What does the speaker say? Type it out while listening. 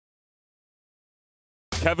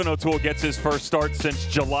Kevin O'Toole gets his first start since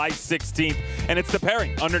July 16th, and it's the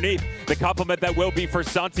pairing underneath. The compliment that will be for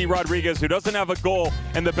Santi Rodriguez, who doesn't have a goal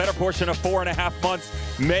in the better portion of 4.5 months.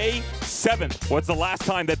 May 7th was the last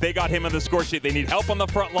time that they got him on the score sheet. They need help on the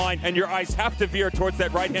front line, and your eyes have to veer towards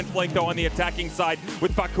that right-hand flank, though, on the attacking side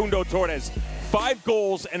with Facundo Torres. 5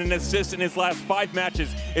 goals and an assist in his last 5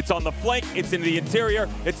 matches. It's on the flank, it's in the interior,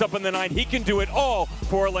 it's up in the 9. He can do it all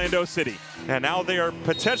for Orlando City. And now they are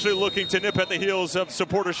potentially looking to nip at the heels of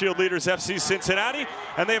Supporter Shield leaders FC Cincinnati,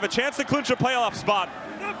 and they have a chance to clinch a playoff spot.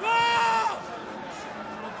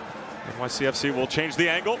 NYCFC will change the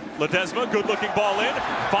angle. Ledesma, good-looking ball in,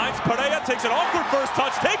 finds Pereira, takes an awkward first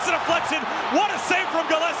touch, takes a deflection. What a save from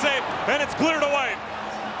Gillespie, and it's cleared away.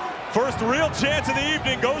 First real chance of the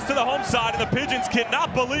evening goes to the home side, and the Pigeons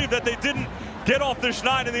cannot believe that they didn't get off the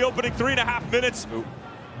schneid in the opening 3.5 minutes.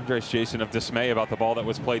 Andres Jason of dismay about the ball that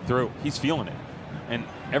was played through. He's feeling it. And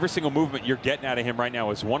every single movement you're getting out of him right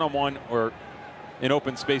now is one-on-one or in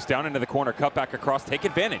open space down into the corner, cut back across, take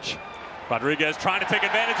advantage. Rodriguez trying to take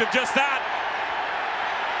advantage of just that.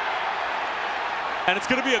 And it's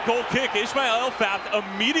going to be a goal kick. Ismail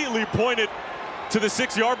Elfath immediately pointed to the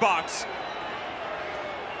 6-yard box.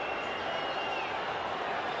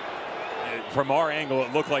 From our angle,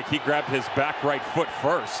 it looked like he grabbed his back right foot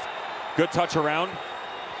first. Good touch around.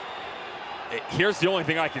 Here's the only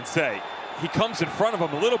thing I can say. He comes in front of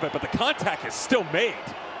him a little bit, but the contact is still made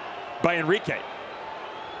by Enrique.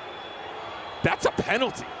 That's a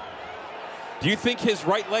penalty. Do you think his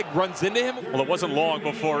right leg runs into him? Well, it wasn't long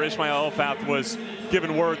before Ismail Elfath was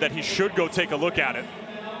given word that he should go take a look at it.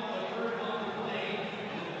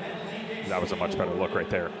 That was a much better look right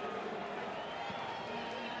there.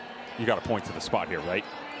 You got to point to the spot here, right?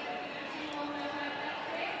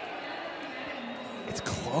 It's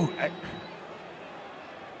close.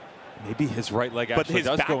 Maybe his right leg actually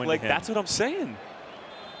does go into him. That's what I'm saying.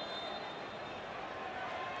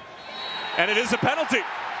 And it is a penalty.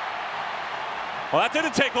 Well, that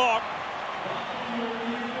didn't take long.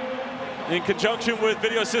 In conjunction with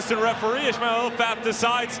video assistant referee, Ismail Elfath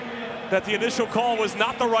decides that the initial call was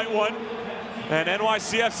not the right one. And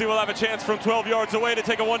NYCFC will have a chance from 12 yards away to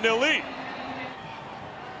take a 1-0 lead.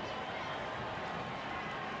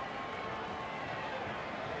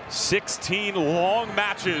 "16 long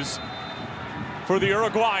matches for the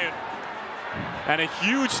Uruguayan. And a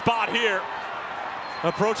huge spot here,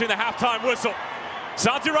 approaching the halftime whistle.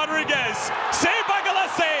 Santi Rodriguez, saved by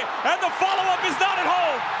Gillespie, and the follow-up is not at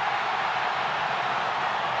home.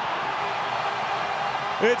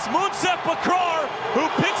 It's Mounsef Bakrar who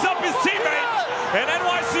picks up his teammate, and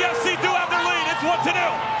NYCFC do have their lead. It's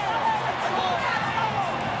 1-0.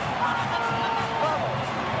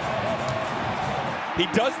 He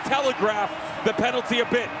does telegraph the penalty a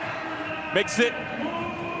bit. Makes it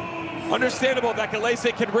understandable that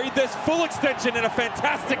Gillespie can read this full extension and a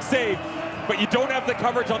fantastic save, but you don't have the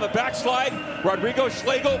coverage on the backslide. Rodrigo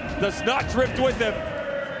Schlegel does not drift with him.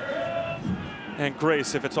 And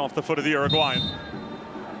grace if it's off the foot of the Uruguayan.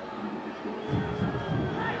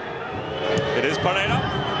 It is Pereira.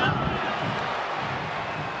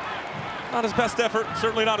 Not his best effort,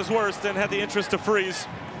 certainly not his worst, and had the interest to freeze.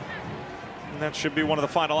 And that should be one of the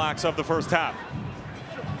final acts of the first half.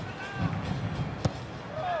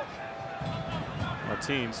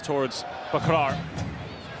 Martins towards Bakrar.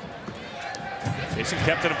 Jason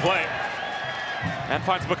kept it in play. And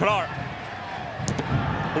finds Bakrar,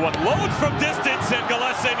 who unloads from distance, and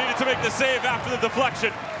Gillespie needed to make the save after the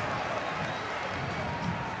deflection.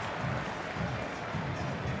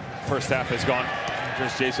 First half is gone.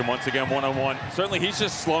 Just Jason once again one-on-one. Certainly he's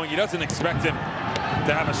just slowing. He doesn't expect him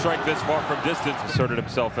to have a strike this far from distance. Asserted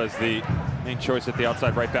himself as the main choice at the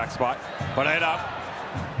outside right back spot. Pereira.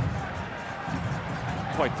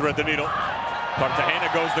 Quite thread the needle. Cartagena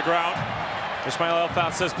goes the ground. Ismail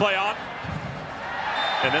Elfath says play on.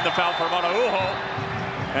 And then the foul for Araujo.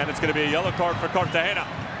 And it's going to be a yellow card for Cartagena.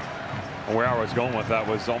 Where I was going with that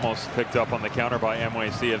was almost picked up on the counter by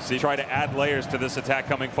NYCFC. Try to add layers to this attack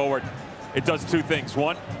coming forward. It does 2 things.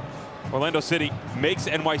 One, Orlando City makes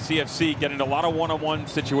NYCFC get into a lot of one-on-one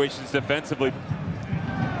situations defensively.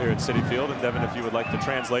 Here at Citi Field, and Devin, if you would like to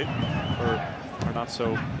translate for our not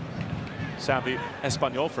so savvy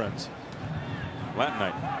Espanol friends. Latin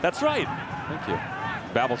night. That's right. Thank you.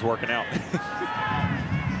 Babbel's working out.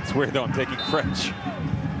 It's weird though, I'm taking French.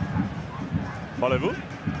 Parlez-vous?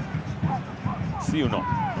 Si ou non?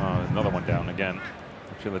 Another one down again.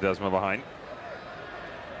 Ledesma behind.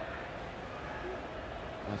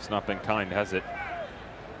 That's not been kind, has it?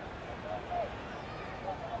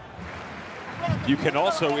 You can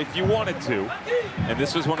also, if you wanted to, and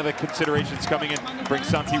this was one of the considerations coming in, bring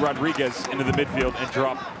Santi Rodriguez into the midfield and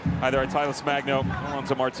drop either Tyler Magno,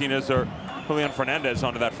 Alonso Martinez, or Julian Fernandez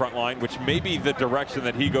onto that front line, which may be the direction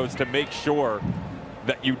that he goes to make sure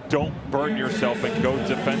that you don't burn yourself and go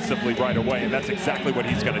defensively right away. And that's exactly what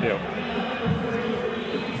he's going to do.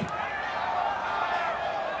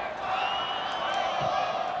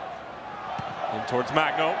 In towards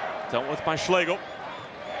Magno, dealt with by Schlegel.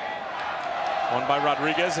 Won by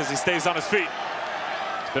Rodriguez as he stays on his feet.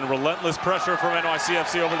 It's been relentless pressure from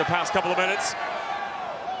NYCFC over the past couple of minutes.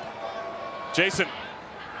 Jason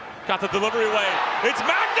got the delivery away. It's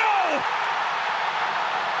Magno!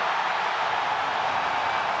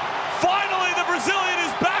 Finally, the Brazilian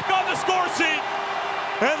is back on the score sheet.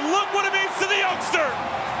 And look what it means to the youngster.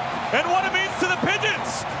 And what it means to the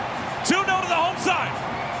Pigeons. 2-0 to the home side.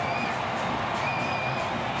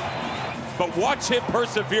 But watch him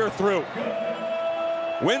persevere through.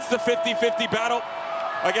 Wins the 50-50 battle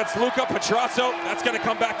against Luca Petrasso. That's going to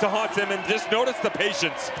come back to haunt him. And just notice the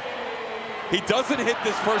patience. He doesn't hit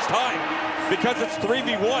this first time because it's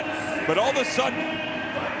 3v1. But all of a sudden,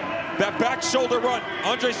 that back shoulder run,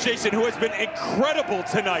 Andres Jason, who has been incredible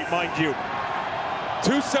tonight, mind you.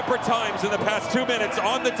 2 separate times in the past 2 minutes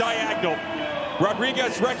on the diagonal.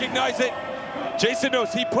 Rodriguez recognized it. Jason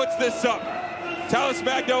knows he puts this up. Talis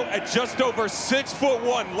Magno at just over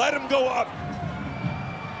 6'1". Let him go up.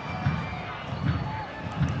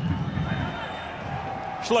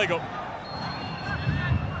 Schlegel.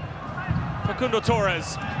 Facundo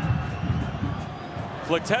Torres.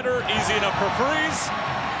 Flicked header, easy enough for Freeze.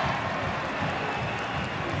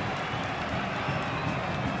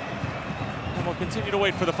 And we'll continue to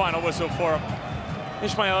wait for the final whistle for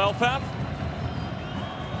Ismail Elfaf.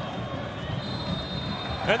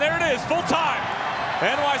 And there it is, full time.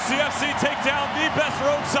 NYCFC take down the best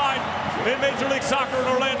road side in Major League Soccer in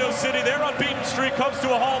Orlando City. Their unbeaten streak comes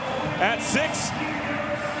to a halt at 6.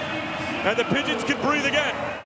 And the Pigeons can breathe again.